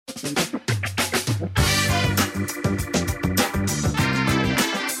You're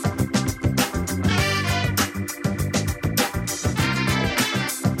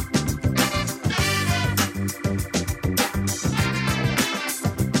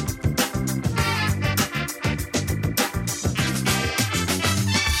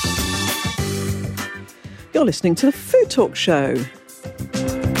listening to the Food Talk Show.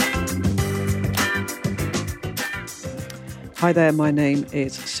 Hi there, my name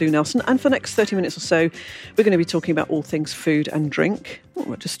is Sue Nelson, and for the next 30 minutes or so, we're going to be talking about all things food and drink. Well,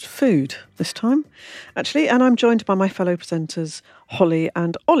 not just food this time, actually. And I'm joined by my fellow presenters, Holly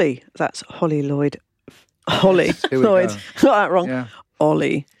and Ollie. That's Holly Lloyd. Holly Lloyd. Got that wrong. Yeah.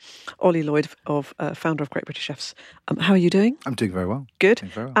 Ollie Lloyd, founder of Great British Chefs. How are you doing? I'm doing very well. Good.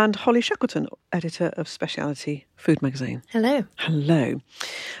 Doing very well. And Holly Shackleton, editor of Speciality Food Magazine. Hello. Hello.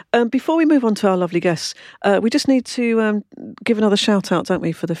 Before we move on to our lovely guests, we just need to give another shout out, don't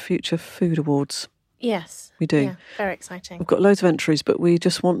we, for the Future Food Awards? Yes. We do. Yeah, very exciting. We've got loads of entries, but we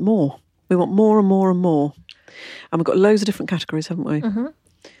just want more. We want more and more and more. And we've got loads of different categories, haven't we? Mm-hmm.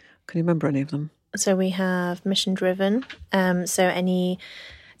 Can you remember any of them? So we have mission driven. So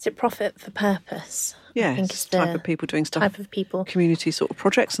is it profit for purpose? Yes, I think it's type of people doing stuff. Type of people. Community sort of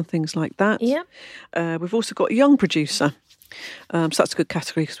projects and things like that. Yeah. We've also got young producer. So that's a good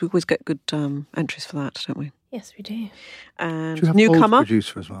category because we always get good entries for that, don't we? Yes, we do. And do you have newcomer. Old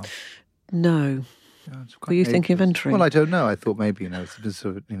producer as well? No. Yeah, were you thinking of entering? Well, I don't know. I thought maybe, it's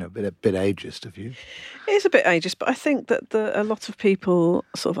sort of, a bit ageist of you. It is a bit ageist, but I think that a lot of people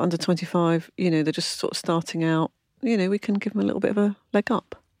sort of under 25, they're just sort of starting out, we can give them a little bit of a leg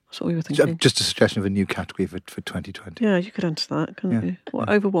up. That's what we were thinking. Just a suggestion of a new category for 2020. Yeah, you could enter that, couldn't you? What,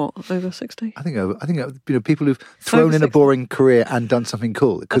 over what? Over 60? I think people who've thrown in a boring career and done something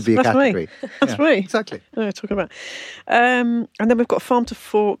cool. It could be a category. That's me. Exactly. Yeah, talking about. And then we've got farm to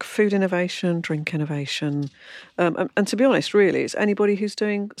fork, food innovation, drink innovation. And to be honest, really, it's anybody who's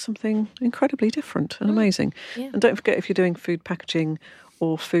doing something incredibly different and amazing. Yeah. And don't forget, if you're doing food packaging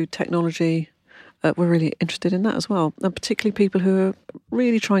or food technology, we're really interested in that as well. And particularly people who are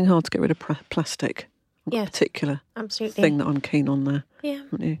really trying hard to get rid of plastic. Yeah, particular absolutely thing that I'm keen on there. Yeah.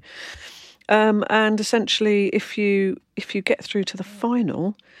 Haven't you? And essentially, if you get through to the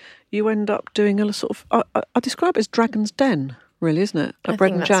final, you end up doing a sort of, I describe it as Dragon's Den, really, isn't it? A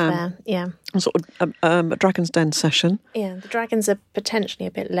bread and jam. Fair. Yeah. A sort of a Dragon's Den session. Yeah, the dragons are potentially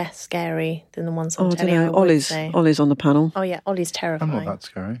a bit less scary than the ones on telly. Ollie's on the panel. Oh yeah, Ollie's terrifying. I'm not that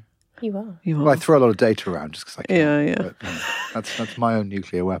scary. You are. Well, I throw a lot of data around just because I can. Yeah. But, that's my own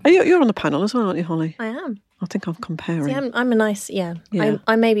nuclear weapon. You're on the panel as well, aren't you, Holly? I am. I think I'm comparing. See, I'm a nice,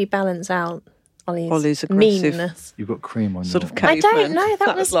 I maybe balance out Ollie's aggressive meanness. You've got cream on sort your... of caveman. I don't know.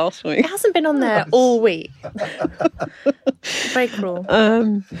 That was last week. It hasn't been on there all week. Very cruel.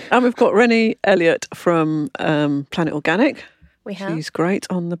 And we've got Rennie Elliott from Planet Organic. We have. She's great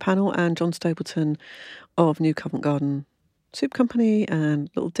on the panel, and John Stapleton of New Covent Garden Soup Company and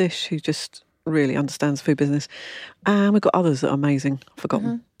Little Dish, who just really understands food business. And we've got others that are amazing. I've forgotten.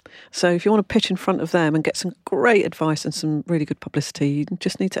 Mm-hmm. So if you want to pitch in front of them and get some great advice and some really good publicity, you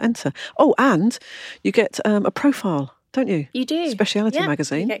just need to enter. Oh, and you get a profile, don't you? You do. Speciality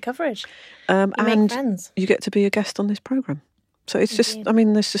magazine. You get coverage. And make friends. You get to be a guest on this programme. So it's just,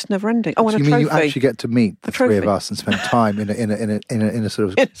 it's just never ending. Oh, and so a you trophy. mean you actually get to meet the three of us and spend time in a sort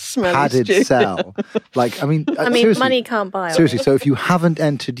of padded cell? Seriously, money can't buy. Seriously, so if you haven't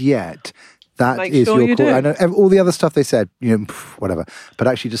entered yet, that Make is sure your call. Do. I know all the other stuff they said, whatever. But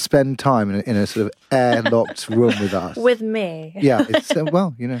actually, to spend time in a sort of airlocked room with us, with me, yeah, it's there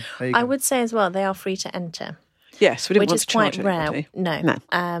you I would say as well, they are free to enter. Yes, we didn't which want is to charge quite rare. anybody.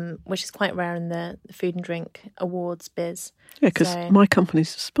 No. Which is quite rare in the food and drink awards biz. Yeah, because my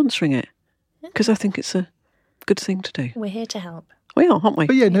company's sponsoring it. Because I think it's a good thing to do. We're here to help. We are, aren't we?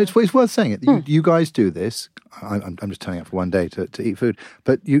 But it's worth saying it. You guys do this. I'm just turning up for one day to eat food.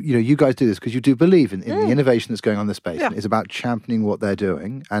 But you guys do this because you do believe in the innovation that's going on in this space. Yeah. It's about championing what they're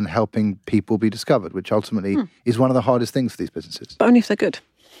doing and helping people be discovered, which ultimately is one of the hardest things for these businesses. But only if they're good.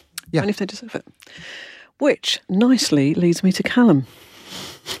 Yeah. Only if they deserve it. Which nicely leads me to Calum.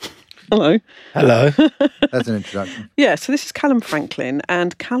 Hello. Hello. That's an introduction. Yeah, so this is Calum Franklin,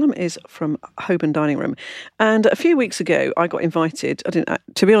 and Calum is from Holborn Dining Room. And a few weeks ago, I got invited.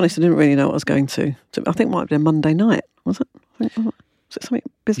 To be honest, I didn't really know what I was going to. I think it might have been a Monday night, was it? Was it something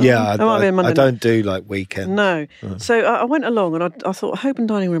bizarre? Yeah, I don't do weekends. No. So I went along, and I thought, Holborn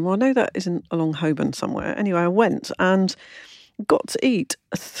Dining Room, well, I know that isn't along Holborn somewhere. Anyway, I went and got to eat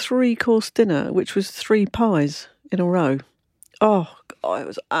a 3-course dinner, which was 3 pies in a row. Oh, God, it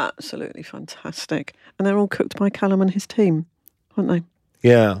was absolutely fantastic. And they're all cooked by Calum and his team, weren't they?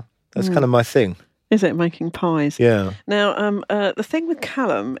 Yeah. That's kind of my thing. Is it, making pies? Yeah. Now, the thing with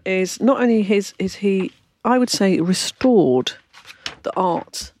Calum is not only is he, I would say, restored the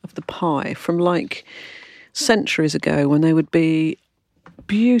art of the pie from like centuries ago when they would be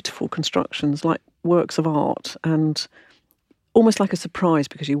beautiful constructions, like works of art, and almost like a surprise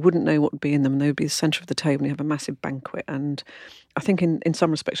because you wouldn't know what would be in them, and they would be the centre of the table and you have a massive banquet. And I think in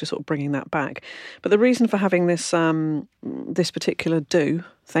some respects you're sort of bringing that back. But the reason for having this this particular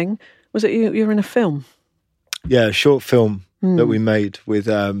thing was that you were in a film. Yeah, a short film that we made with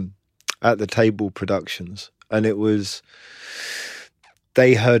At the Table Productions. And it was,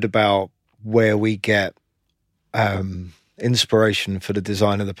 they heard about where we get inspiration for the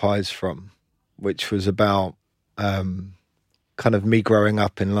design of the pies from, which was about kind of me growing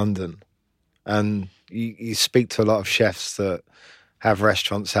up in London. And you speak to a lot of chefs that have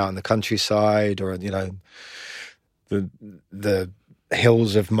restaurants out in the countryside or, you know, the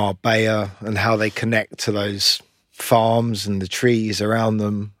hills of Marbella and how they connect to those farms and the trees around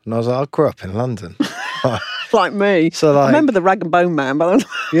them. And I was like, I grew up in London. Like me. So like, I remember the Rag and Bone Man, but so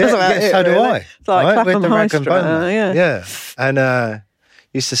do I. It's like right? Clapham the High Rag and Street. Bone Man. Yeah. And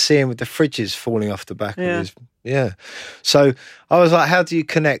used to see him with the fridges falling off the back of his. Yeah. So I was like, how do you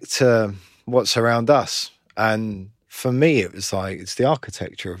connect to what's around us? And for me, it was like, it's the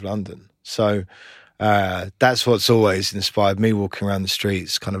architecture of London. So that's what's always inspired me, walking around the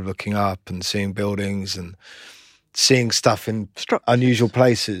streets, kind of looking up and seeing buildings and seeing stuff in unusual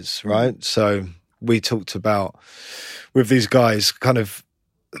places, right? So we talked about, with these guys, kind of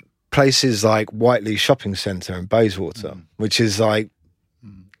places like Whiteley Shopping Centre in Bayswater, which is like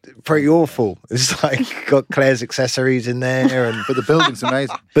pretty awful. It's like got Claire's accessories in there, but the building's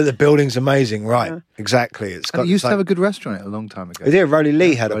amazing. But the building's amazing, right? Yeah. Exactly. It's got. It used to have a good restaurant a long time ago. Yeah, Rowley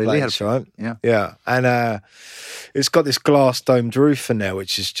Lee had a place, right? Yeah, yeah, and it's got this glass domed roof in there,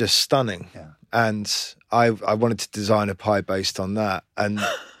 which is just stunning. Yeah, and I wanted to design a pie based on that, and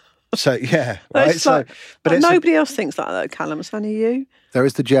so yeah, right. So, but nobody else thinks like that, Callum. It's only you. There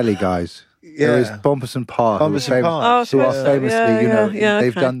is the jelly guys. Yeah. There is Bompers and Parr, who are famously,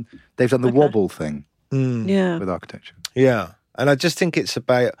 they've done the wobble thing, with architecture. Yeah, and I just think it's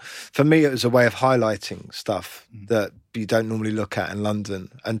about, for me, it was a way of highlighting stuff that you don't normally look at in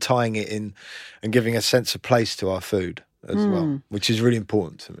London and tying it in and giving a sense of place to our food as well, which is really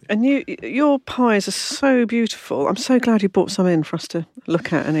important to me. And your pies are so beautiful. I'm so glad you brought some in for us to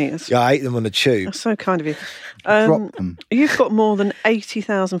look at and eat. Yeah, I ate them on the tube. That's so kind of you. Drop them. You've got more than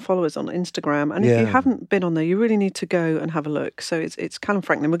 80,000 followers on Instagram, and if you haven't been on there, you really need to go and have a look. So it's Calum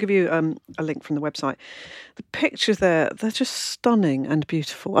Franklin. We'll give you a link from the website. The pictures there, they're just stunning and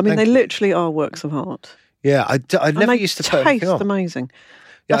beautiful. I mean, they literally are works of art. Yeah, I never used to put anything on. Taste amazing.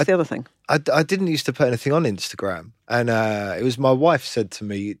 That's the other thing. I didn't used to put anything on Instagram, and it was my wife said to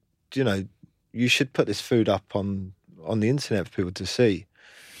me, you know, you should put this food up on the internet for people to see.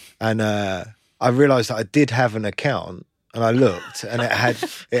 And I realised that I did have an account, and I looked, and it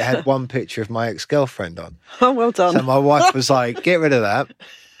had one picture of my ex-girlfriend on. Oh, well done. So my wife was like, get rid of that,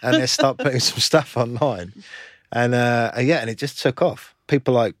 and let's start putting some stuff online. And and it just took off.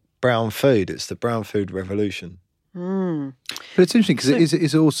 People like brown food. It's the brown food revolution. But it's interesting because it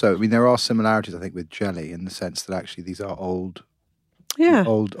is also, I mean, there are similarities, I think, with jelly in the sense that actually these are old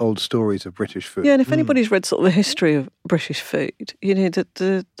stories of British food. Yeah, and if anybody's read sort of the history of British food, you know,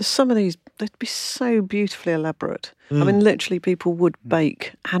 the some of these, they'd be so beautifully elaborate. I mean, literally people would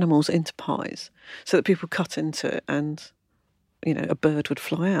bake animals into pies so that people cut into it and, you know, a bird would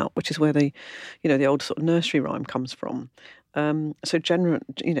fly out, which is where the old sort of nursery rhyme comes from. So general,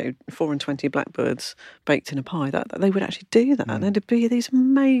 4 and 20 blackbirds baked in a pie, that they would actually do that. And there'd be these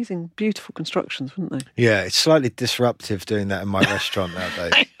amazing, beautiful constructions, wouldn't they? Yeah, it's slightly disruptive doing that in my restaurant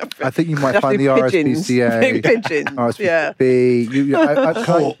nowadays. I think you might find the RSPCA, pigeons, RSPCB,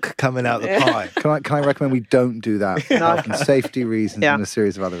 pork coming out the pie. Can I recommend we don't do that for health and safety reasons and a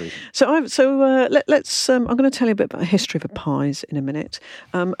series of other reasons? So let's. I'm going to tell you a bit about the history of the pies in a minute.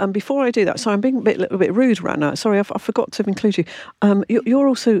 And before I do that, sorry, I'm being a little bit rude right now. Sorry, I forgot to include you. You're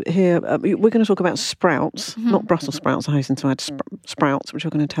also here. We're going to talk about sprouts, not Brussels sprouts. I hasten to add sprouts, which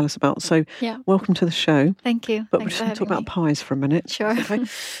you're going to tell us about. So, welcome to the show. Thank you. But we're just going to talk about pies for a minute. Sure. Okay.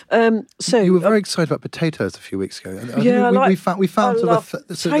 So you were very excited about potatoes a few weeks ago. We found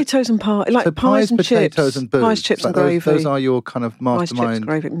potatoes and pies, like so pies and potatoes chips, and booze. Pies, chips, and gravy. Those are your kind of mastermind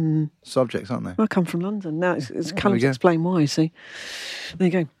pies, chips, gravy. Subjects, aren't they? Well, I come from London. Now it's Callum to explain why. See, there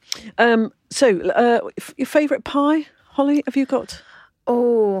you go. So your favourite pie, Holly? Have you got?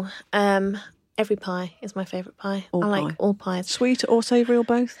 Oh, every pie is my favourite pie. I like all pies. Sweet or savoury or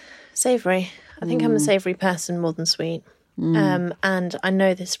both? Savoury. I think I'm a savoury person more than sweet. And I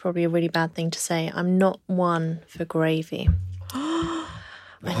know this is probably a really bad thing to say. I'm not one for gravy.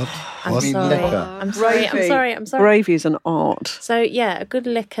 I'm sorry. Gravy is an art. So yeah, a good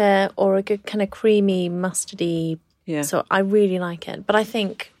liquor or a good kind of creamy, mustardy. Yeah. So I really like it. But I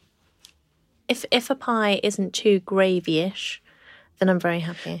think if a pie isn't too gravy-ish, then I'm very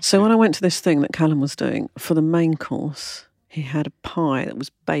happy. So when I went to this thing that Calum was doing, for the main course, he had a pie that was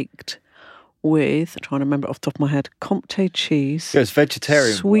baked with, I'm trying to remember it off the top of my head, Comté cheese. Yeah, it's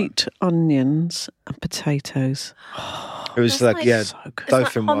vegetarian. Sweet onions and potatoes. It was That's like, like- so good.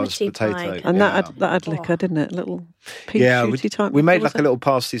 dauphinoise Hominy pie, potato. kind And Yeah. that had liquor, didn't it? Little pea Yeah, shooty type. we made what was like a little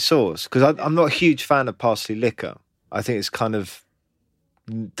parsley sauce because I'm not a huge fan of parsley liquor. I think it's kind of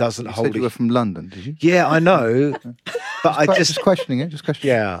doesn't You hold. said you were from London, did you? Yeah, I know, but I Just questioning it. Just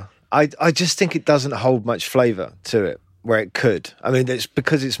questioning. yeah, I just think it doesn't hold much flavour to it where it could. I mean, it's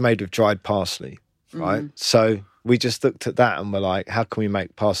because it's made with dried parsley, right? So we just looked at that and we're like, how can we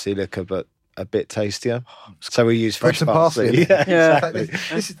make parsley liquor but a bit tastier? So we use fresh Put some parsley in it. Yeah, Yeah. exactly.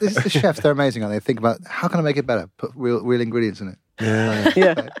 This is the chefs. They're amazing, aren't they? Think about how can I make it better? Put real ingredients in it. Yeah.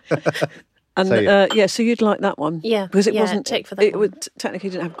 Yeah. And So, so you'd like that one, Yeah, because it yeah, wasn't. tick for that it one. would technically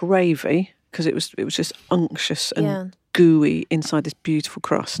didn't have gravy because it was just unctuous and Yeah. gooey inside this beautiful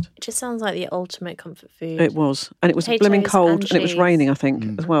crust. It just sounds like the ultimate comfort food. It was, and it was Potatoes blooming cold, and and it was cheese. raining, I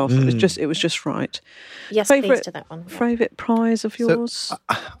think, as well. So it was just right. Yes, please Favourite- to that one. Yeah. Favourite pies of yours?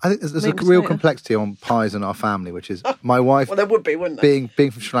 I think there's a Meat and real potato. complexity on pies in our family, which is my wife there would be, wouldn't there?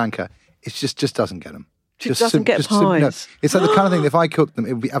 being from Sri Lanka. It just doesn't get them. She doesn't get pies. It's like the kind of thing. If I cooked them,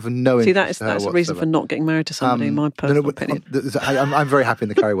 it would be have no interest. See, that's to her a reason for whatsoever. not getting married to somebody, in my personal opinion. I'm very happy in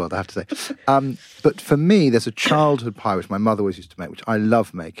the curry world, I have to say. But for me, there's a childhood pie which my mother always used to make, which I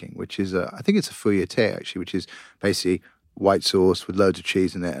love making, which is I think it's a fouilleté actually, which is basically white sauce with loads of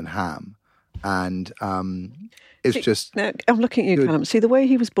cheese in it and ham, and it's just Now, I'm looking at you, Good. Calum. See, the way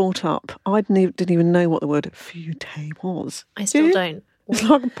he was brought up, I didn't even know what the word fouilleté was. I still You? don't. It's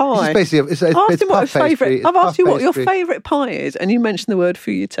like a it's pie. just basically it's I've asked it's him what puff his favourite. pastry, it's I've asked puff you what your pastry. favourite pie is, and you mentioned the word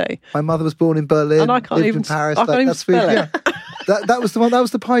fouilleté. My mother was born in Berlin, And I can't lived even- in Paris. I can't even that's food, spell it. yeah. that was the one. That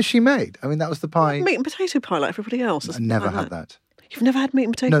was the pie she made. I mean, that was the pie. Meat and potato pie like everybody else. I never had that. You've never had meat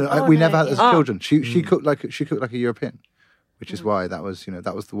and potato? No, pie? we no, never had it as yeah. children. She cooked like a European, which is why that was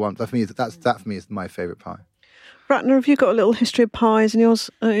that was the one. That for me is my favourite pie. Ratner, have you got a little history of pies in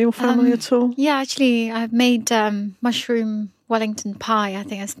your family at all? Yeah, actually, I've made mushroom Wellington pie. I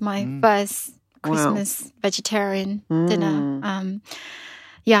think it's my first Christmas vegetarian dinner.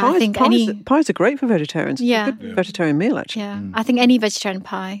 Yeah, I think pies are great for vegetarians. It's Yeah. a good vegetarian meal, actually. yeah, I think any vegetarian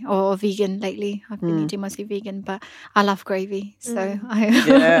pie or vegan lately. I've been eating mostly vegan, but I love gravy. So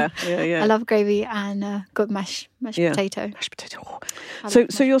I love gravy and good mashed potato. Mashed potato. I So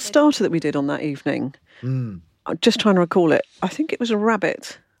love your mashed starter that we did on that evening, I'm just trying to recall it. I think it was a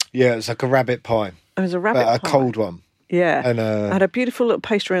rabbit. Yeah, it's like a rabbit pie, It was a rabbit but a pie. cold one. Yeah. And I had a beautiful little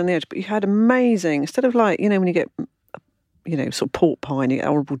pastry around the edge, but you had amazing, instead of like, when you get, sort of pork pie and you get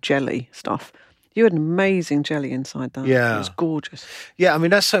horrible jelly stuff, you had an amazing jelly inside that. Yeah. It was gorgeous. Yeah, I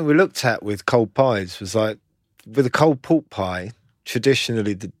mean, that's something we looked at with cold pies, was like, with a cold pork pie,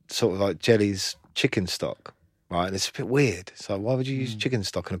 traditionally the sort of like jelly's chicken stock, right? And it's a bit weird. So why would you use chicken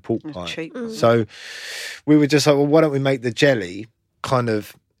stock in a pork It pie? was cheap. So we were just like, well, why don't we make the jelly kind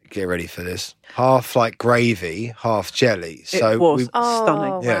of, get ready for this, half like gravy, half jelly. So it was we,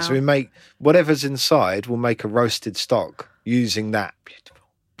 stunning. Oh, yeah, wow. so we make whatever's inside, we'll make a roasted stock using that. Beautiful.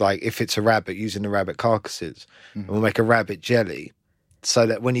 Like if it's a rabbit, using the rabbit carcasses. And we'll make a rabbit jelly so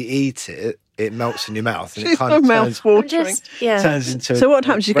that when you eat it, it melts in your mouth and it It's kind so of mouth-watering. turns into So what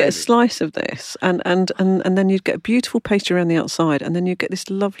happens? You get a gravy. slice of this, and then you'd get a beautiful pastry around the outside, and then you get this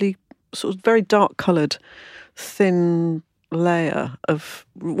lovely, sort of very dark-coloured, thin layer of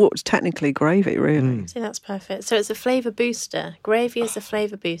what's technically gravy, really, See, that's perfect. So it's a flavour booster. Gravy is a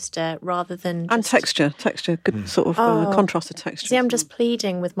flavour booster rather than and just... texture, good sort of contrast of texture. See, I'm just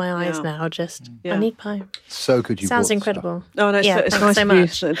pleading with my eyes Yeah. now. Just, Yeah. I need pie. So good. You Sounds brought incredible. Oh, no, Yeah, it's thanks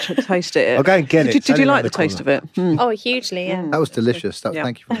nice so of you to taste it. I'll go and get it. It's Did you only like around the the taste of it? Oh, hugely, yeah. That was delicious.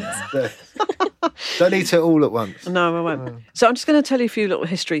 Thank you. For that. Don't eat it all at once. No, I won't. So I'm just going to tell you a few little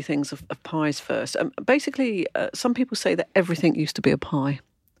history things of pies first. Basically, some people say that everything used to be a pie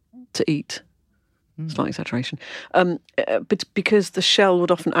to eat. Slight exaggeration. But because the shell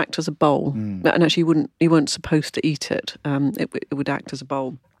would often act as a bowl, and actually you weren't supposed to eat it. It would act as a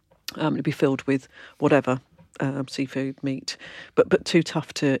bowl. It'd be filled with whatever, seafood, meat, but too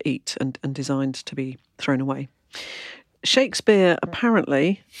tough to eat and designed to be thrown away. Shakespeare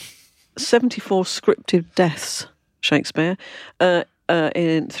apparently 74 scripted deaths. Shakespeare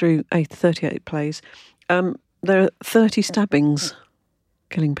through 38 plays. there are 30 stabbings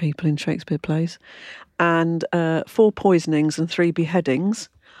killing people in Shakespeare plays, and 4 poisonings and 3 beheadings.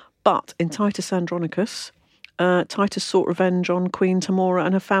 But in Titus Andronicus, Titus sought revenge on Queen Tamora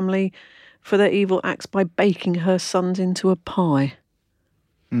and her family for their evil acts by baking her sons into a pie.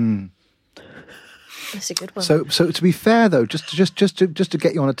 That's a good one. So to be fair though, just to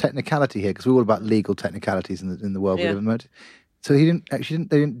get you on a technicality here, because we're all about legal technicalities in the world we live in. So they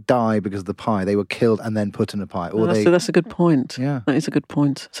didn't die because of the pie. They were killed and then put in a pie. Or that's a good point. Yeah, that is a good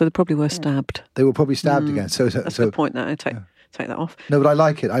point. So they probably were stabbed. They were probably stabbed again. So that's a good point. Now take that off. No, but I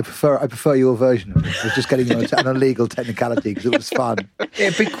like it. I prefer your version of it. It was just getting on a legal technicality because it was fun.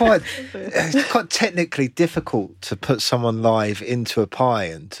 It'd be quite technically difficult to put someone live into a pie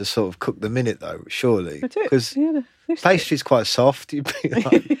and to sort of cook them in it, though. Surely, because pastry's quite soft. You'd be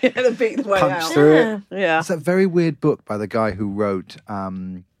like, the beat the way punch out. through it. Yeah, it's that very weird book by the guy who wrote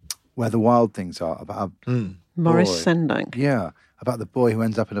Where the Wild Things Are about Maurice Sendak. Yeah, about the boy who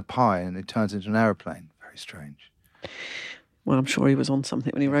ends up in a pie and it turns into an aeroplane. Very strange. Well, I'm sure he was on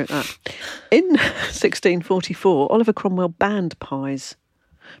something when he wrote that. In 1644, Oliver Cromwell banned pies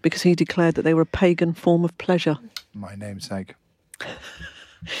because he declared that they were a pagan form of pleasure. My namesake.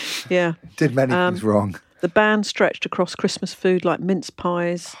 Yeah. Did many things wrong. The ban stretched across Christmas food like mince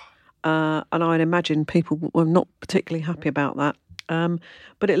pies, and I'd imagine people were not particularly happy about that.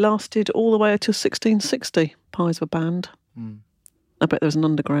 But it lasted all the way until 1660. Pies were banned. I bet there was an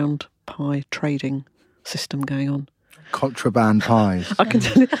underground pie trading system going on. Contraband pies. I can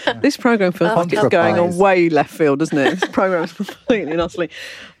tell you, this programme feels like it's going on way left field, doesn't it? This programme is completely and utterly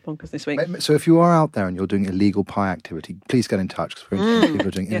bonkers this week. So if you are out there and you're doing illegal pie activity, please get in touch because we're interested in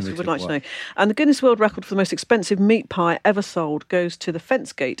people doing innovative Yes, we would like work. to know. And the Guinness World Record for the most expensive meat pie ever sold goes to the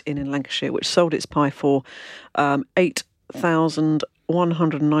Fencegate Inn in Lancashire, which sold its pie for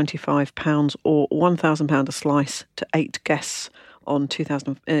 £8,195 or £1,000 a slice to 8 guests in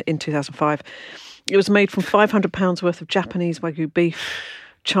 2005. It was made from £500 worth of Japanese Wagyu beef,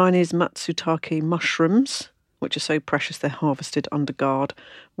 Chinese matsutake mushrooms, which are so precious they're harvested under guard,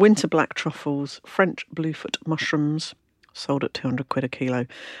 winter black truffles, French bluefoot mushrooms, sold at £200 a kilo,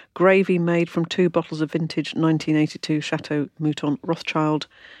 gravy made from 2 bottles of vintage 1982 Chateau Mouton Rothschild,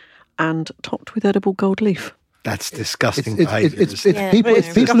 and topped with edible gold leaf. That's disgusting. It's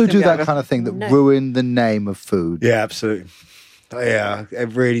people who do that kind of thing that ruin the name of food. Yeah, absolutely. Yeah, it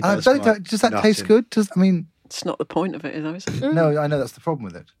really does. Does that taste good? It's not the point of it, is it? No, I know that's the problem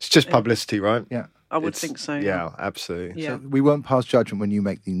with it. It's just publicity, right? Yeah. I would think so. Yeah, absolutely. Yeah. So we won't pass judgment when you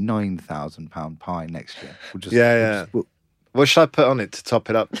make the £9,000 pie next year. What should I put on it to top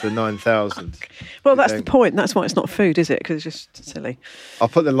it up to 9,000? Well, that's the point. That's why it's not food, is it? Because it's just silly. I'll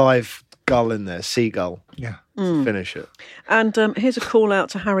put the live gull in there, seagull. Yeah. To finish it. And here's a call out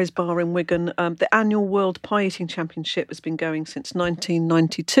to Harry's Bar in Wigan. The annual World Pie Eating Championship has been going since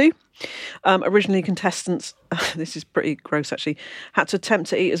 1992. Originally, contestants, this is pretty gross actually, had to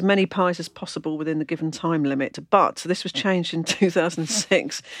attempt to eat as many pies as possible within the given time limit. But this was changed in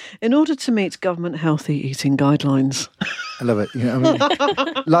 2006 in order to meet government healthy eating guidelines. I love it.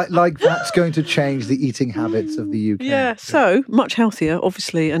 Like that's going to change the eating habits of the UK. Yeah, so much healthier,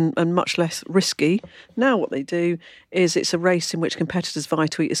 obviously, and much less risky. Now what they do is it's a race in which competitors vie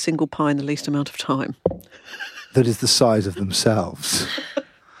to eat a single pie in the least amount of time. That is the size of themselves.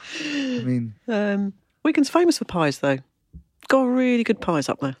 I mean, Wigan's famous for pies, though. Got really good pies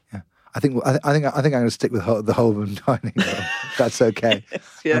up there. Yeah, I think I'm going to stick with the Holborn Dining Room. That's okay.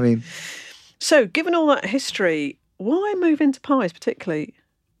 Yes, yeah. I mean, so given all that history, why move into pies particularly?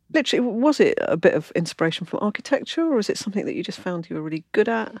 Literally, was it a bit of inspiration from architecture, or is it something that you just found you were really good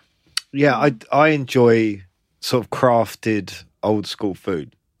at? Yeah, I enjoy sort of crafted old school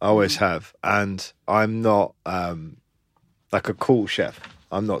food. I always have, and I'm not like a cool chef.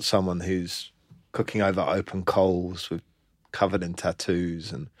 I'm not someone who's cooking over open coals with covered in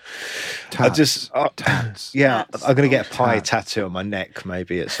tattoos and tats. Yeah, I'm going to get a pie tattoo on my neck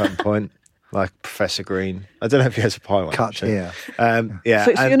maybe at some point, like Professor Green. I don't know if he has a pie one. Cut here. Yeah.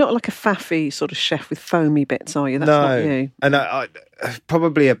 So you're not like a faffy sort of chef with foamy bits, are you? That's not you. And I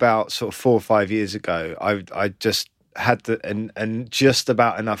probably about sort of 4 or 5 years ago, I just had and just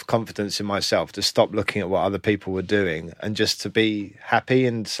about enough confidence in myself to stop looking at what other people were doing and just to be happy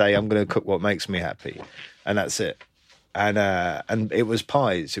and say, I'm going to cook what makes me happy. And that's it. And it was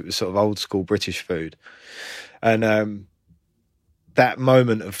pies. It was sort of old school British food. And that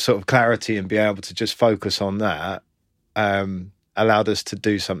moment of sort of clarity and being able to just focus on that allowed us to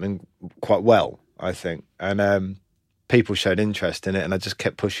do something quite well, I think. And people showed interest in it and I just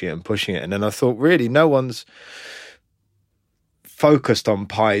kept pushing it. And then I thought, really, no one's focused on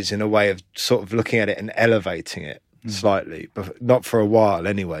pies in a way of sort of looking at it and elevating it slightly, but not for a while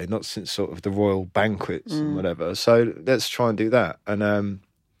anyway, not since sort of the royal banquets and whatever. So let's try and do that and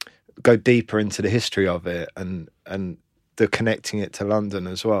go deeper into the history of it and the connecting it to London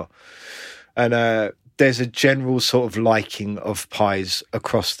as well. And there's a general sort of liking of pies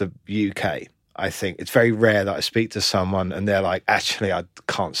across the UK. I think it's very rare that I speak to someone and they're like, actually, I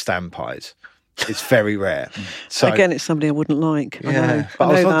can't stand pies. It's very rare. So again, it's somebody I wouldn't like. Yeah,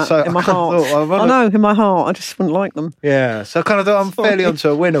 I know that in my heart. I know in my heart, I just wouldn't like them. Yeah, so I kind of thought I'm fairly onto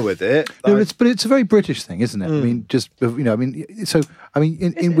a winner with it. No, but it's a very British thing, isn't it? I mean, just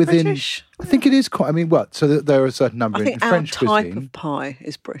within British? I think it is quite. I mean, so there are a certain number I think in French our type cuisine. of pie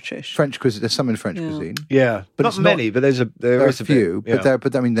is British. French cuisine. There's some in French cuisine. Yeah, but not many. But there are is a few. bit, yeah.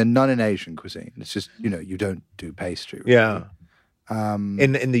 But I mean, they're none in Asian cuisine. It's just you don't do pastry. Really. Yeah.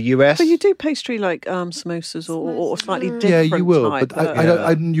 In the US, but you do pastry like samosas or slightly different. Yeah, you will. Type, but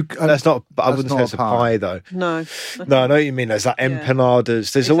that's not. I wouldn't say it's a pie though. No, I know what you mean. There's like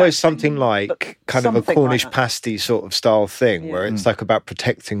empanadas. There's always something like kind of a Cornish pasty sort of style thing where it's like about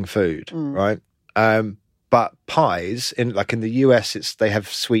protecting food, right? But pies in the US, they have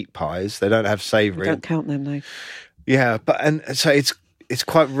sweet pies. They don't have savoury. Don't count them though. Yeah, and so it's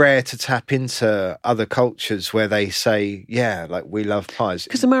quite rare to tap into other cultures where they say, like we love pies.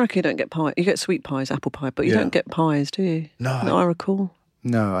 Because America, you don't get pie. You get sweet pies, apple pie, but you don't get pies, do you? No, I recall.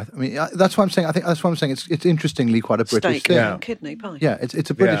 No, I mean that's what I'm saying. I think that's what I'm saying. It's interestingly quite a British thing. And kidney pie. Yeah, it's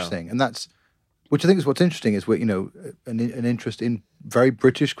a British thing, and that's which I think is what's interesting is an interest in very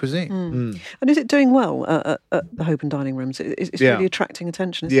British cuisine. And is it doing well at the Holborn Dining Rooms? It's really attracting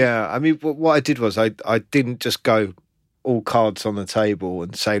attention. Isn't it? I mean, what I did was I didn't just go all cards on the table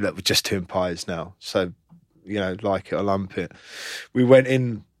and say, look, we're just doing pies now. So, like it or lump it. We went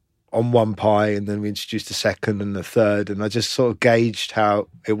in on one pie and then we introduced a second and a third. And I just sort of gauged how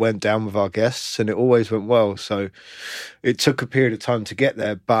it went down with our guests and it always went well. So it took a period of time to get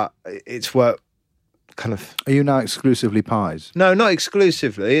there, but it's worked kind of... Are you now exclusively pies? No, not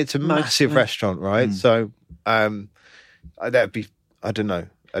exclusively. It's a massive restaurant, right? So that'd be, I don't know.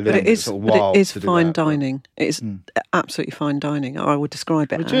 But it is fine dining. It's absolutely fine dining. I would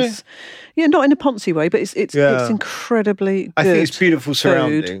describe it as. Yeah, not in a poncy way, but it's incredibly good. I think it's beautiful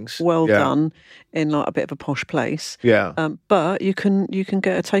surroundings. Food, well done in like a bit of a posh place. Yeah. But you can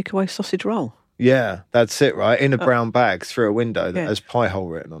get a takeaway sausage roll. Yeah, that's it, right? In a brown bag through a window that has pie hole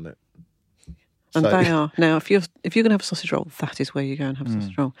written on it. And they are. Now, if you're going to have a sausage roll, that is where you go and have a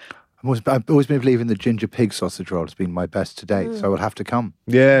sausage roll. I've always been believing the ginger pig sausage roll has been my best to date, so I will have to come.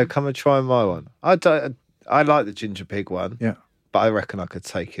 Yeah, come and try my one. I like the ginger pig one. Yeah, but I reckon I could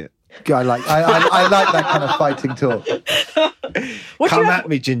take it. I like that kind of fighting talk. Come at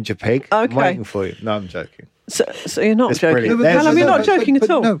me, ginger pig. Okay. I'm waiting for you. No, I'm joking. So you're not joking. Calum, you're not joking at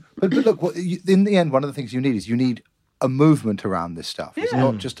all. No, but look, in the end, one of the things you need a movement around this stuff. It's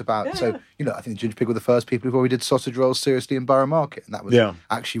not just about... So, I think the Ginger Pig were the first people who probably did sausage rolls seriously in Borough Market, and that was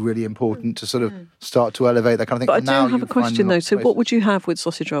actually really important to sort of start to elevate that kind of thing. But I do have a question, though. So what would you have with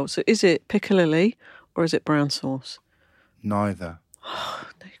sausage rolls? So is it piccalilli or is it brown sauce? Neither.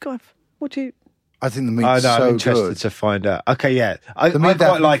 What do you... I think the meat's so I'm interested good. to find out. Okay, yeah. I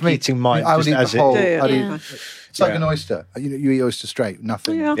quite like eating mine just as it is. It's like an oyster. You eat oyster straight,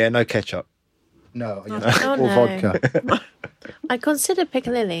 nothing. Yeah, no ketchup. No, or vodka. I consider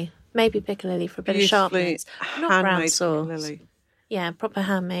piccalilli, maybe piccalilli for a bit of sharpness. Not brown sauce. Piccalilli. Yeah, proper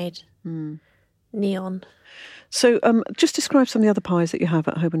handmade. Neon. So just describe some of the other pies that you have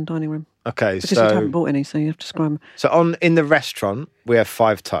at Holborn Dining Room. Okay, because you haven't bought any, so you have to describe them. So in the restaurant, we have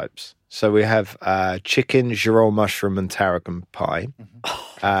 5 types. So we have chicken, girole mushroom and tarragon pie.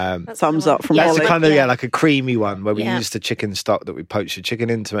 Thumbs up from That's Ollie. a kind of, like a creamy one where we use the chicken stock that we poach the chicken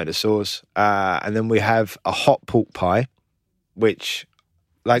in, tomato sauce. And then we have a hot pork pie, which...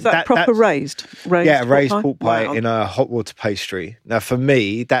 Is that proper raised? Yeah, raised pork pie in a hot water pastry. Now, for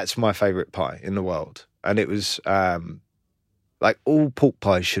me, that's my favourite pie in the world. And it was... all pork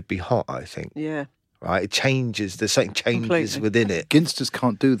pies should be hot, I think. Yeah. Right, it changes. There's something changes within it. Ginsters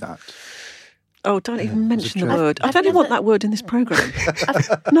can't do that. Oh, don't even mention the word. I don't even want that word in this programme.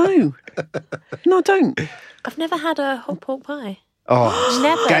 No, I don't. I've never had a hot pork pie. Oh,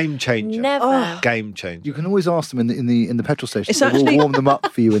 never. Game changer. Never. Oh. Game changer. You can always ask them in the petrol station. They will warm them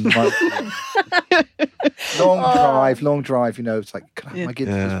up for you in the microwave. long drive. It's like, can I have my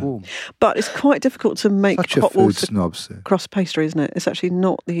Ginsters warm? But it's quite difficult to make hot water snobs. Cross pastry, isn't it? It's actually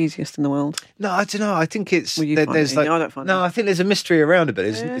not the easiest in the world. No, I don't know. I think it's there's I don't find it. I think there's a mystery around it, but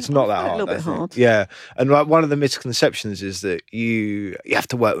it's not that hard. A little bit hard. Yeah, and one of the misconceptions is that you have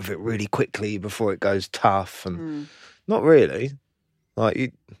to work with it really quickly before it goes tough, and not really.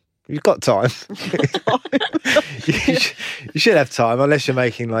 Like you've got time. you should have time, unless you're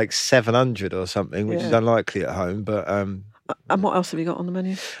making like 700 or something, which is unlikely at home. But and what else have you got on the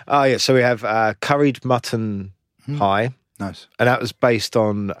menu? Oh yeah, so we have curried mutton pie. Nice. And that was based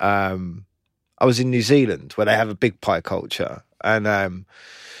on I was in New Zealand where they have a big pie culture, and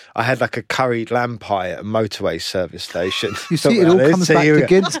I had like a curried lamb pie at a motorway service station. You see, it all comes back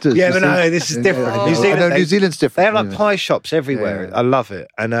against us. Yeah, but no, this is different. New Zealand's different. They have like pie shops everywhere. Yeah. I love it.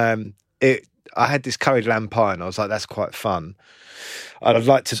 And I had this curried lamb pie, and I was like, that's quite fun. I'd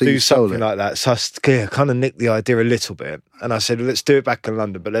like to do something like that. So I kind of nicked the idea a little bit. And I said, well, let's do it back in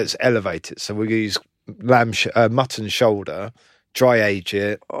London, but let's elevate it. So we'll use mutton shoulder, dry age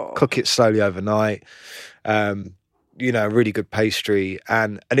it, cook it slowly overnight. Really good pastry.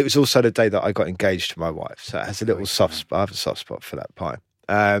 And it was also the day that I got engaged to my wife. So it has a little soft spot. I have a soft spot for that pie.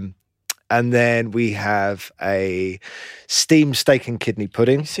 And then we have a steamed steak and kidney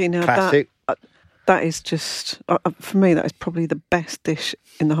pudding. See, now classic. That is just, for me, that is probably the best dish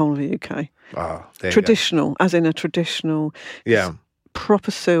in the whole of the UK. Oh, traditional, as in a traditional. Yeah.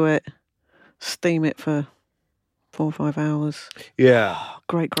 Proper suet, steam it for 4 or 5 hours. Yeah. Oh,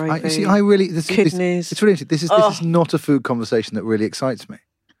 great gravy. Kidneys. It's really interesting. This is not a food conversation that really excites me.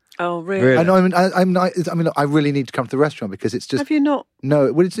 Oh, really? I know. I mean, I really need to come to the restaurant because it's just. Have you not?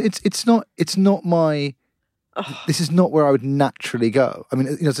 No, well, it's not my. Oh. This is not where I would naturally go. I mean,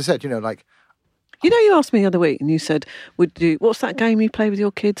 as I said, like. You asked me the other week, and you said, what's that game you play with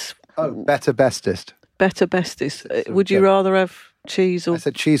your kids? Oh, Better Bestest. Better Bestest. Would you rather have cheese or... I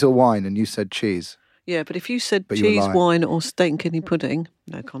said cheese or wine, and you said cheese. Yeah, but if you said cheese, wine, or steak and kidney pudding,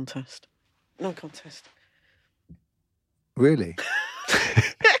 no contest. No contest. Really?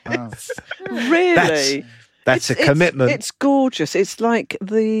 Yes. Wow. Really? That's a commitment. It's gorgeous. It's like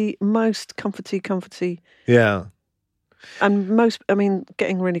the most comforty. Yeah. And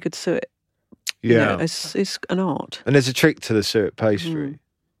getting really good suet. Yeah. It's an art. And there's a trick to the suet pastry.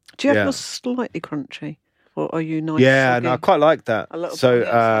 Do you have yours slightly crunchy? Or are you nice? Yeah, no, I quite like that. A little bit,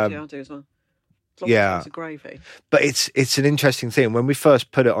 I do as well. As long as it's gravy. But it's an interesting thing. When we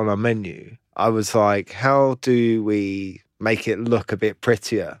first put it on our menu, I was like, how do we make it look a bit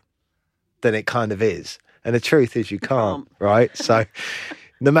prettier than it kind of is? And the truth is you can't. Right? So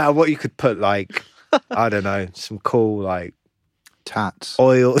no matter what you could put, like, I don't know, some cool, like, tats,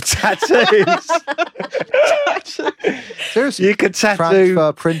 oil tattoos. Seriously, you could tattoo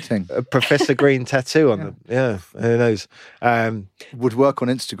transfer printing a Professor Green tattoo on them. Yeah, who knows? Would work on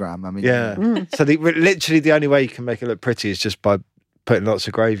Instagram. I mean, So literally the only way you can make it look pretty is just by putting lots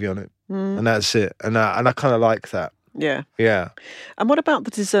of gravy on it, and that's it. And I kind of like that. Yeah. And what about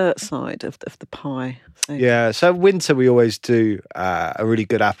the dessert side of the pie thing? Yeah. So winter we always do a really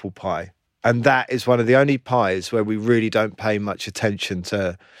good apple pie. And that is one of the only pies where we really don't pay much attention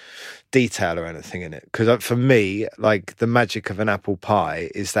to detail or anything in it. Because for me, like the magic of an apple pie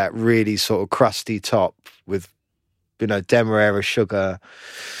is that really sort of crusty top with, demerara sugar.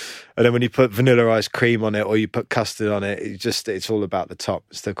 And then when you put vanilla ice cream on it or you put custard on it, it's all about the top.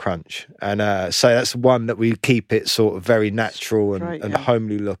 It's the crunch. And so that's one that we keep it sort of very natural and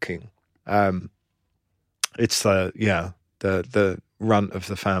homely looking. It's the runt of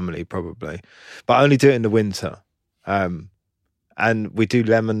the family probably, but I only do it in the winter. And we do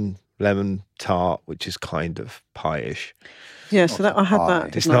lemon tart, which is kind of pie-ish. Yeah, so that I had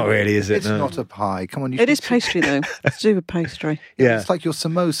that. It's not really, is it? It's not a pie. Come on, it is pastry though. It's to do with pastry. Yeah, it's like your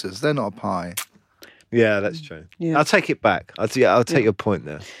samosas. They're not a pie. Yeah, that's true. Yeah. I'll take it back. I'll take your point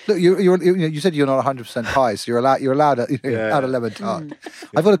there. Look, you said you're not 100% pie, so you're allowed a lemon tart.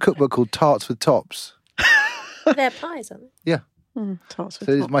 I've got a cookbook called Tarts with Tops. They're pies, aren't they? Yeah. Tarts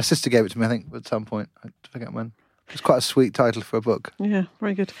with Tops. My sister gave it to me, I think, at some point. I forget when. It's quite a sweet title for a book. Yeah,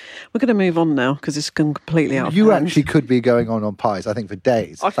 very good. We're going to move on now because it's gone completely out of hand. You actually could be going on pies, I think, for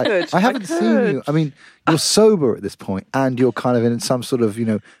days. I haven't seen you. I mean, you're sober at this point and you're kind of in some sort of,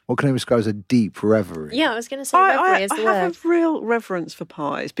 what can I describe as a deep reverie. Yeah, I was going to say reverie is the word. I have a real reverence for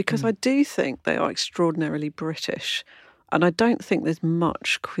pies because I do think they are extraordinarily British. And I don't think there's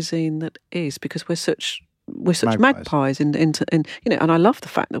much cuisine that is because we're such magpies and I love the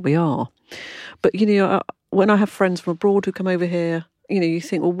fact that we are. But, when I have friends from abroad who come over here, you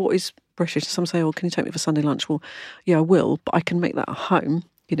think, well, what is British? Some say, oh, can you take me for Sunday lunch? Well, yeah, I will, but I can make that at home,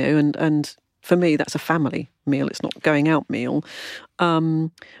 and for me, that's a family meal. It's not going out meal.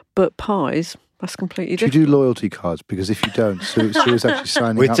 But pies, that's completely different. Do you do loyalty cards? Because if you don't, Sue is actually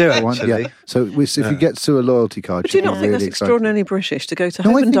signing up for one. Yeah. So if you get Sue a loyalty card, but do you not think that's extraordinarily British to go to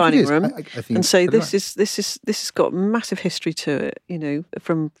Holborn Dining Room and say this has got massive history to it,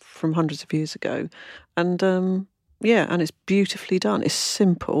 from hundreds of years ago, and Yeah, and it's beautifully done. It's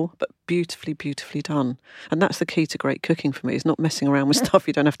simple, but beautifully, beautifully done. And that's the key to great cooking for me, is not messing around with stuff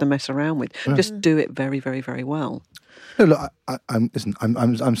you don't have to mess around with. Just do it very, very, very well. No, look,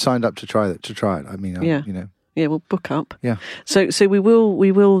 I'm signed up to try it. I mean, you know. Yeah, we'll book up. Yeah. So we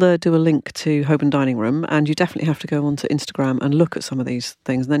will do a link to Holborn Dining Room, and you definitely have to go onto Instagram and look at some of these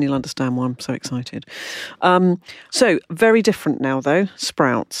things, and then you'll understand why I'm so excited. So very different now, though.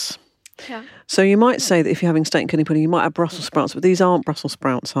 Sprouts. Yeah. So you might say that if you're having steak and kidney pudding, you might have Brussels sprouts, but these aren't Brussels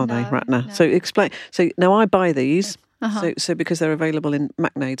sprouts, are they, Ratna? No. So explain. So now I buy these. So because they're available in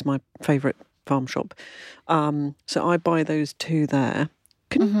McNade's, my favourite farm shop. So I buy those 2 there.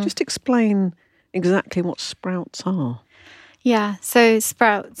 Can you just explain exactly what sprouts are? Yeah. So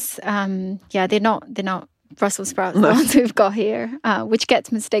sprouts. They're not Brussels sprouts, the ones we've got here, which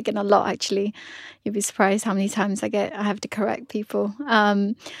gets mistaken a lot. Actually, you'd be surprised how many times I have to correct people.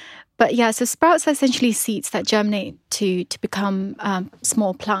 But yeah, so sprouts are essentially seeds that germinate to become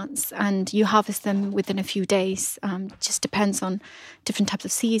small plants, and you harvest them within a few days. Just depends on different types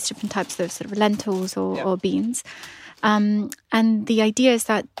of seeds, different types of sort of lentils or beans. And the idea is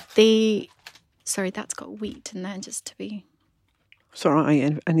that that's got wheat in there, just to be... It's all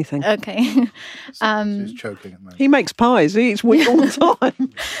right, anything. Okay. He's choking at the moment. He makes pies. He eats wheat all the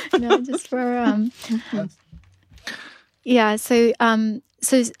time. No, just for... Yeah, so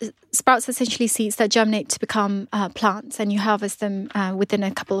sprouts are essentially seeds that germinate to become plants, and you harvest them within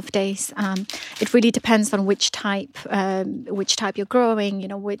a couple of days. It really depends on which type you're growing,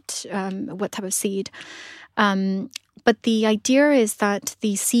 what type of seed. But the idea is that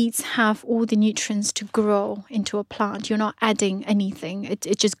the seeds have all the nutrients to grow into a plant. You're not adding anything.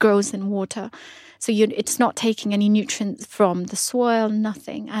 It just grows in water. So it's not taking any nutrients from the soil,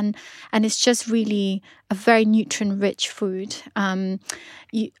 nothing. And it's just really a very nutrient-rich food. I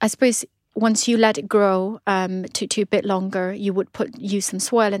suppose once you let it grow to a bit longer, you would use some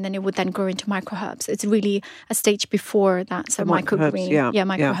soil, and then it would then grow into microherbs. It's really a stage before that. So microgreen. Yeah,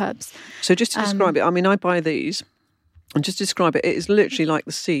 microherbs. So just to describe it, I mean, I buy these. And just to describe it, it is literally like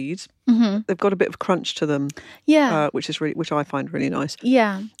the seeds. They've got a bit of crunch to them, which I find really nice.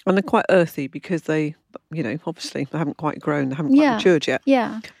 Yeah, and they're quite earthy because they, obviously they haven't quite grown, they haven't quite matured yet.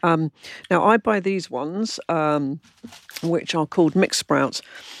 Yeah. Now I buy these ones, which are called mixed sprouts,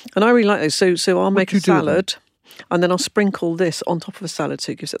 and I really like those. So I'll make a salad, and then I'll sprinkle this on top of a salad,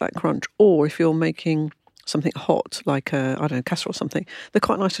 so it gives it that crunch. Or if you're making something hot, like casserole or something, they're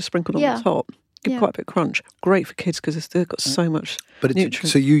quite nice to sprinkle on the top. Give quite a bit of crunch. Great for kids because they've got so much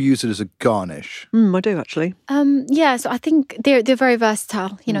nutrients. So you use it as a garnish? I do actually. So I think they're very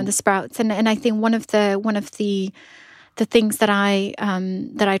versatile. The sprouts, and I think one of the things that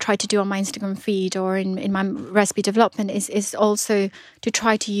I try to do on my Instagram feed or in my recipe development is also to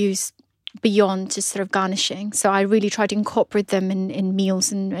try to use beyond just sort of garnishing. So I really try to incorporate them in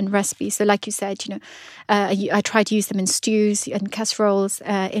meals and recipes. So like you said, I try to use them in stews and casseroles.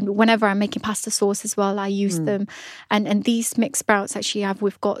 Whenever I'm making pasta sauce as well, I use them. And these mixed sprouts actually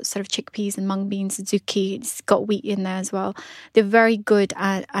we've got sort of chickpeas and mung beans and zucchini. It's got wheat in there as well. They're very good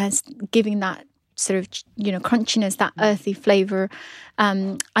at giving that sort of, crunchiness, that earthy flavour.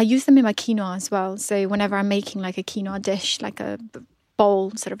 I use them in my quinoa as well. So whenever I'm making like a quinoa dish, like a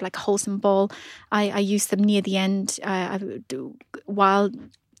bowl, sort of like a wholesome bowl, I use them near the end. While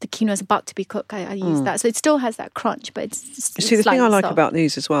the quinoa is about to be cooked, I use that. So it still has that crunch, but it's just... See, the thing I like about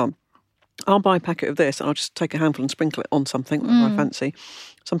these as well, I'll buy a packet of this and I'll just take a handful and sprinkle it on something that I fancy,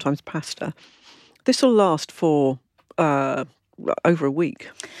 sometimes pasta. This will last for over a week,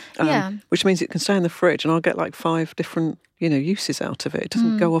 which means it can stay in the fridge and I'll get like 5 different uses out of it. It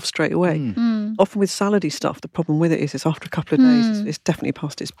doesn't go off straight away. Often with salady stuff, the problem with it is after a couple of days, it's definitely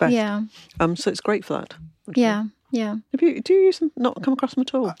past its best. Yeah. So it's great for that. Yeah. Yeah. Do you use them? Not come across them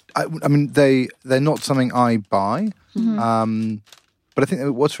at all? I mean, they're not something I buy. But I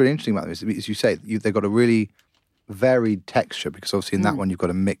think what's really interesting about them is, as you say, they've got a really varied texture because obviously in that one you've got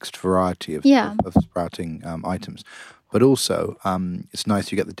a mixed variety of sprouting items. But also, it's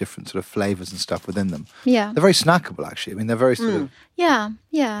nice you get the different sort of flavours and stuff within them. Yeah, they're very snackable. Actually, I mean, they're very sort of. Yeah.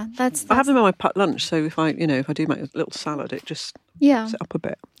 That's. I have them in my packed lunch, so if I do make a little salad, it just sets it up a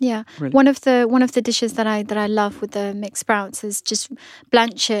bit. Yeah, really. One of the dishes that I love with the mixed sprouts is just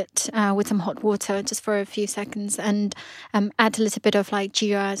blanch it with some hot water just for a few seconds, and add a little bit of like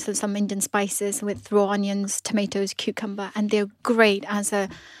jeera, so some Indian spices with raw onions, tomatoes, cucumber, and they're great as a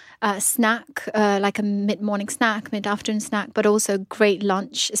snack, like a mid-morning snack, mid-afternoon snack, but also great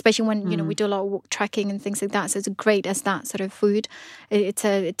lunch, especially when we do a lot of walk trekking and things like that. So it's great as that sort of food.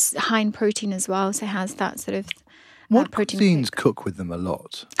 It's high in protein as well, so it has that sort of what protein. cuisines cook with them a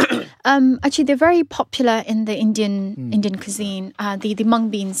lot? Actually, they're very popular in the Indian cuisine. The mung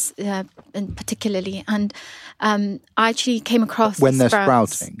beans, particularly, and I actually came across when they're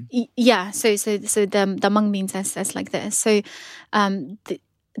sprouting. Yeah, so the mung beans as like this. So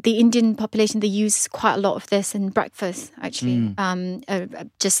the Indian population, they use quite a lot of this in breakfast, actually.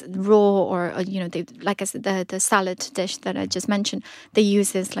 Just raw or they, like I said, the salad dish that I just mentioned, they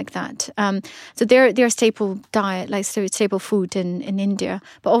use this like that. So they're a staple diet, like staple food in India.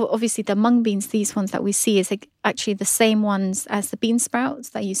 But obviously the mung beans, these ones that we see, is actually the same ones as the bean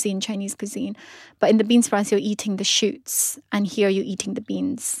sprouts that you see in Chinese cuisine. But in the bean sprouts, you're eating the shoots, and here you're eating the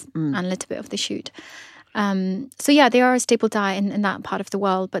beans and a little bit of the shoot. So yeah, they are a staple diet in that part of the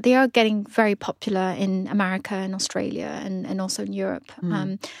world, but they are getting very popular in America and Australia and also in Europe.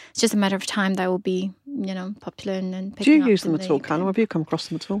 It's just a matter of time that will be, popular and picking up. Do you use them at all, Calum? Have you come across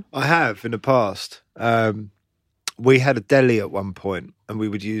them at all? I have in the past. We had a deli at one point, and we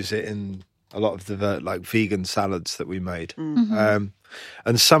would use it in a lot of the vegan salads that we made.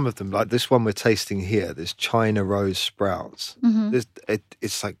 And some of them, like this one we're tasting here, this China rose sprouts.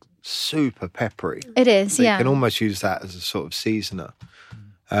 It's like super peppery. It is, so you can almost use that as a sort of seasoner.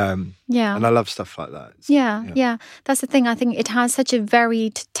 And I love stuff like that. Yeah. That's the thing. I think it has such a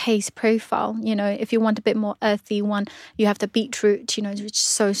varied taste profile. If you want a bit more earthy one, you have the beetroot, which is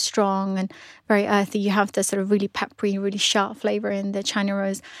so strong and very earthy. You have the sort of really peppery, really sharp flavor in the China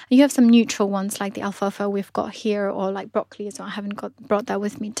rose. And you have some neutral ones like the alfalfa we've got here, or like broccoli as well. I haven't brought that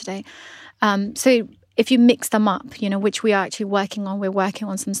with me today. So if you mix them up, which we are actually working on, we're working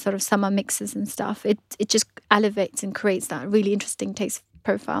on some sort of summer mixes and stuff. It just elevates and creates that really interesting taste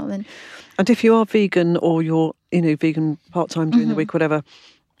profile. And if you are vegan, or you're vegan part-time during the week, whatever,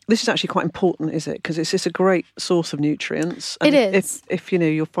 this is actually quite important, is it? Because it's just a great source of nutrients. And it is. If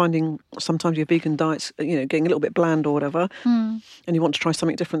you're finding sometimes your vegan diet's getting a little bit bland or whatever, and you want to try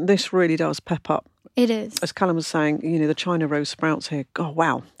something different, this really does pep up. It is. As Calum was saying, the China rose sprouts here, oh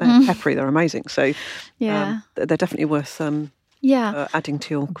wow, they're peppery, they're amazing. So they're definitely worth adding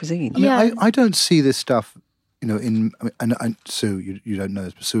to your cuisine. I don't see this stuff, and Sue, you don't know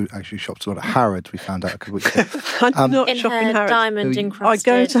this, but Sue actually shops a lot at Harrods, we found out a couple of weeks ago. I do not shop in Harrods. Diamond encrusted.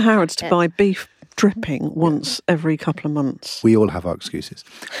 I go to Harrods to buy beef dripping once every couple of months. We all have our excuses.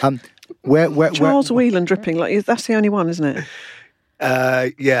 Charles Whelan dripping, that's the only one, isn't it?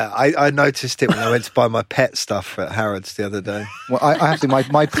 I noticed it when I went to buy my pet stuff at Harrods the other day. Well, I have to. My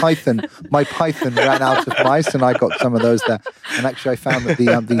python ran out of mice, and I got some of those there. And actually, I found that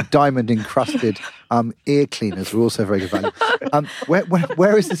the diamond encrusted ear cleaners were also very good value.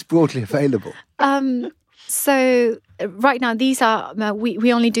 Where is this broadly available? So right now, these are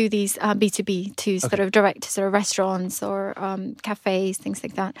we only do these B2B to sort of direct to sort of restaurants or cafes, things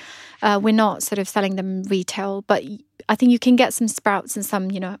like that. We're not sort of selling them retail, but I think you can get some sprouts in some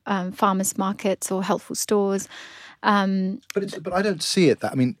farmers markets or health food stores. But I don't see it.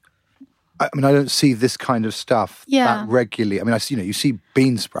 I mean, I don't see this kind of stuff that regularly. I mean, you see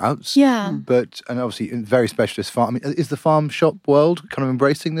bean sprouts. Yeah. And obviously in very specialist farm. I mean, is the farm shop world kind of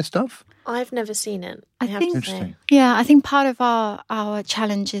embracing this stuff? I've never seen it. I think part of our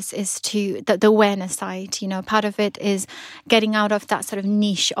challenge is to the awareness side. Part of it is getting out of that sort of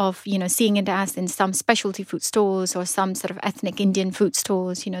niche of seeing it as in some specialty food stores or some sort of ethnic Indian food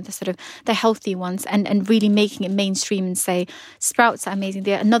stores. The sort of the healthy ones, and really making it mainstream and say sprouts are amazing.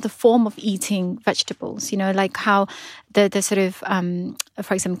 They're another form of eating vegetables. Like how the sort of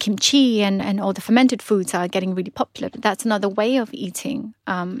for example kimchi and all the fermented foods are getting really popular. But that's another way of eating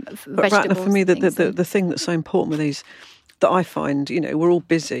vegetables. But for me, the thing that's so important with these that I find, we're all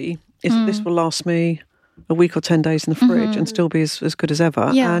busy, is that this will last me a week or 10 days in the fridge and still be as good as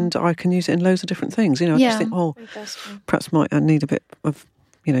ever. Yeah. And I can use it in loads of different things. I just think, perhaps I need a bit of,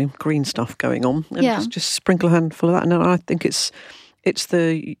 green stuff going on. And just sprinkle a handful of that. And I think it's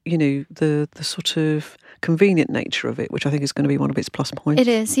the, the sort of convenient nature of it, which I think is going to be one of its plus points. It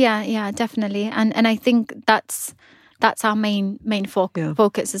is, yeah, definitely. And I think that's our main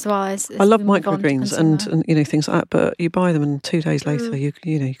focus as well. I love microgreens and things like that, but you buy them and 2 days later you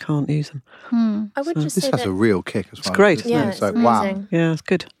can't use them. I would just this say has a real kick as well. It's great. Yeah, it's like, wow. Yeah, it's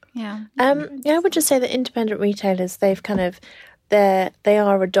good. Yeah. I would just say that independent retailers, they've kind of they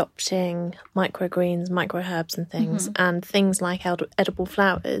are adopting microgreens, microherbs and things like edible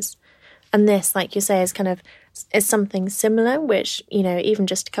flowers. And this, like you say, is something similar, which, even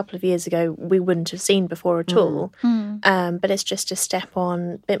just a couple of years ago, we wouldn't have seen before at all. But it's just a step on,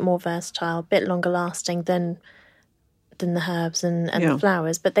 a bit more versatile, a bit longer lasting than than the herbs and the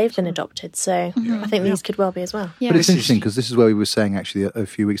flowers, but they've been adopted. So I think these could well be as well. Yeah. But it's interesting because this is where we were saying actually a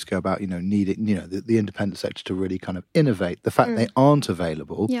few weeks ago about, needing, the independent sector to really kind of innovate. The fact they aren't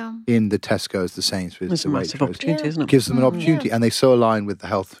available in the Tesco's, the Sainsbury's, it's the a massive opportunity, isn't it? Gives them an opportunity. And they so align with the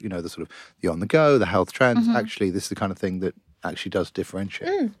health, the sort of the on the go, the health trends. Actually, this is the kind of thing that actually does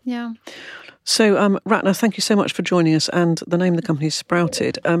differentiate. Yeah. So, Ratna, thank you so much for joining us. And the name of the company is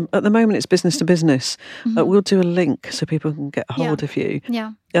Sprouted. At the moment, it's business to business. We'll do a link so people can get a hold of you.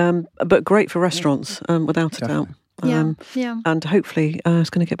 Yeah. But great for restaurants, without a doubt. And hopefully it's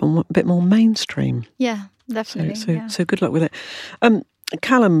going to get a bit more mainstream. Yeah, definitely. So good luck with it.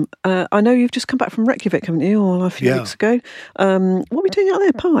 Calum, I know you've just come back from Reykjavik, haven't you, or a few weeks ago? What are we doing out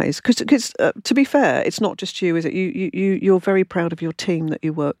there, pies? Because to be fair, it's not just you, is it? You're very proud of your team that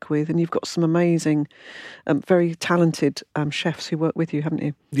you work with, and you've got some amazing, very talented chefs who work with you, haven't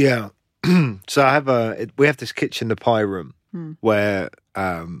you? Yeah. So we have this kitchen, the pie room, where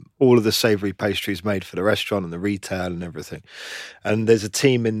all of the savoury pastries made for the restaurant and the retail and everything. And there's a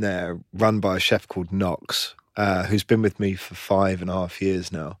team in there run by a chef called Knox, who's been with me for 5.5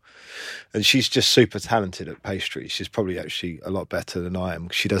 years now. And she's just super talented at pastry. She's probably actually a lot better than I am.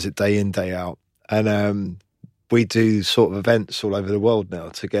 She does it day in, day out. And we do sort of events all over the world now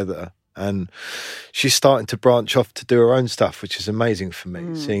together. And she's starting to branch off to do her own stuff, which is amazing for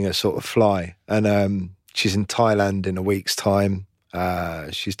me, seeing her sort of fly. And she's in Thailand in a week's time.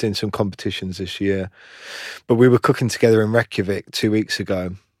 She's doing some competitions this year. But we were cooking together in Reykjavik 2 weeks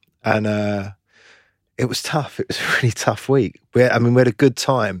ago. And it was tough. It was a really tough week. We had a good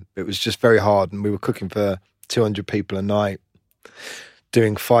time. It was just very hard. And we were cooking for 200 people a night,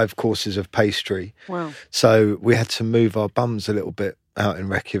 doing 5 courses of pastry. Wow. So we had to move our bums a little bit out in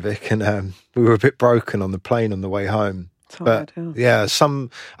Reykjavik. And we were a bit broken on the plane on the way home. But I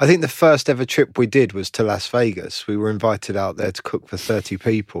think the first ever trip we did was to Las Vegas. We were invited out there to cook for 30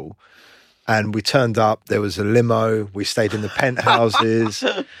 people. And we turned up, there was a limo, we stayed in the penthouses,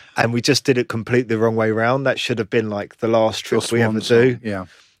 and we just did it completely the wrong way round. That should have been like the last trip we ever do. Yeah.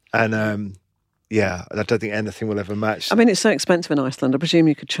 And I don't think anything will ever match. I mean, it's so expensive in Iceland. I presume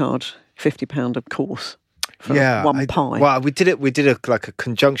you could charge £50 a course for one pie. Well, we did a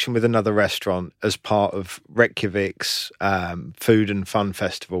conjunction with another restaurant as part of Reykjavik's Food and Fun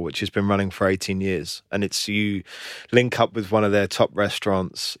Festival, which has been running for 18 years. And it's you link up with one of their top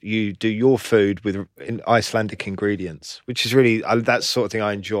restaurants, you do your food with Icelandic ingredients, which is really, that sort of thing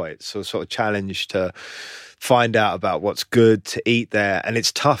I enjoy. It's a sort of challenge to find out about what's good to eat there. And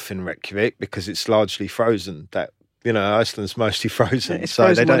it's tough in Reykjavik because it's largely frozen. Iceland's mostly frozen. It's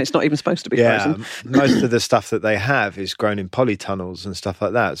frozen when it's not even supposed to be frozen. Most of the stuff that they have is grown in polytunnels and stuff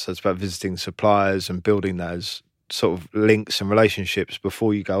like that. So it's about visiting suppliers and building those sort of links and relationships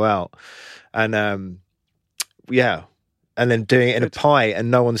before you go out. And and then doing it in a pie, and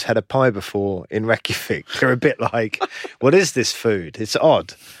no one's had a pie before in Reykjavik. They're a bit like, what is this food? It's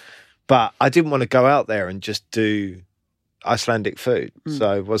odd. But I didn't want to go out there and just do Icelandic food.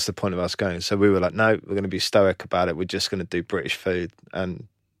 So what's the point of us going? So we were like, no, we're going to be stoic about it. We're just going to do British food and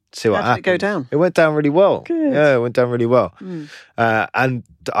see what happens. How did it go down? It went down really well. Good. Yeah, it went down really well. And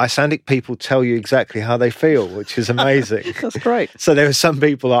Icelandic people tell you exactly how they feel, which is amazing. That's great. So there were some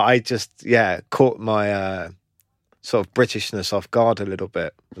people that I just, caught my sort of Britishness off guard a little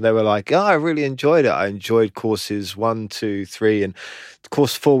bit. They were like, I really enjoyed it. I enjoyed courses 1, 2, 3, and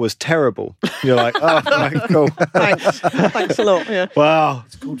course 4 was terrible. You're like, oh, right, cool. Thanks a lot. Yeah. Wow.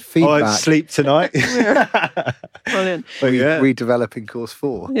 It's called feedback. I won't sleep tonight. Brilliant. Redeveloping course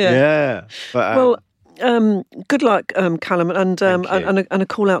 4. Yeah. But, good luck, Calum, and a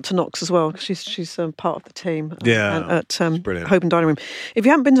call out to Knox as well, because she's part of the team. At Holborn Dining Room. If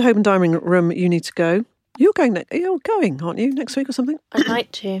you haven't been to Holborn Dining Room, you need to go. You're going, aren't you, next week or something? I'd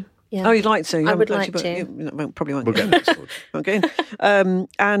like to. Yeah. Oh, you'd like to? I would like to. You probably won't. We'll get next week. Okay.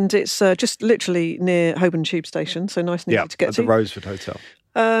 And it's just literally near Holborn Tube Station, so nice and easy to get at to. the Rosewood Hotel.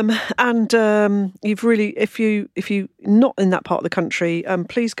 You've really, if you not in that part of the country,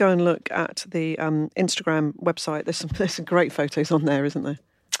 please go and look at the Instagram website. There's some great photos on there, isn't there?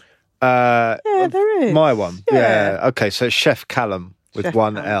 Yeah, there is. My one. Yeah. Okay, so it's Chef Calum with Chef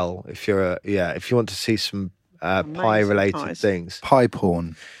one Calum. L. If you want to see some pie related pies. things. Pie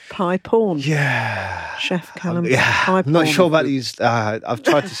porn. Pie porn. Yeah. Chef Calum. Yeah. Pie I'm not porn. sure about these. I've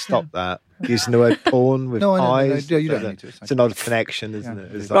tried to stop that. Using the word porn with pies. No, you don't need to. It's an odd connection, isn't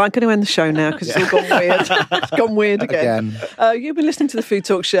it? It's Right, I'm going to end the show now because it's all gone weird. It's gone weird again. You've been listening to the Food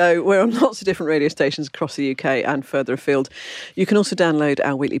Talk Show. We're on lots of different radio stations across the UK and further afield. You can also download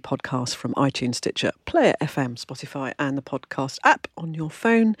our weekly podcast from iTunes, Stitcher, Player FM, Spotify and the podcast app on your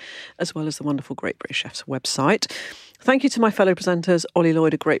phone, as well as the wonderful Great British Chef's website. Thank you to my fellow presenters, Ollie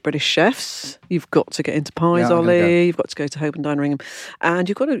Lloyd of Great British Chefs. You've got to get into pies, Yeah, Ollie. You've got to go to Holborn Dining Room, and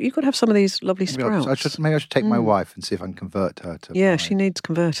you've got to have some of these lovely sprouts. Maybe I should take my wife and see if I can convert her to. Yeah, pie. she needs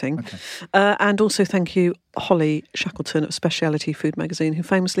converting. Okay. And also thank you, Holly Shackleton of Speciality Food Magazine, who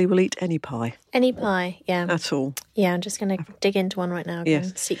famously will eat any pie. Any pie, yeah. At all. Yeah, I'm just going to dig into one right now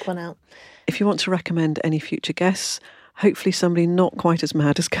and seek one out. If you want to recommend any future guests, hopefully somebody not quite as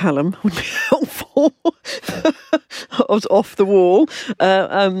mad as Calum would be helpful. Off the wall.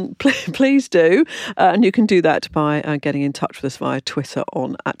 Please do. And you can do that by getting in touch with us via Twitter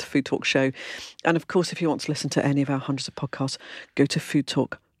on @FoodTalkShow. And of course, if you want to listen to any of our hundreds of podcasts, go to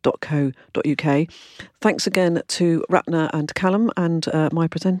foodtalk.co.uk. Thanks again to Ratna and Calum and my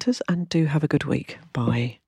presenters, and do have a good week. Bye.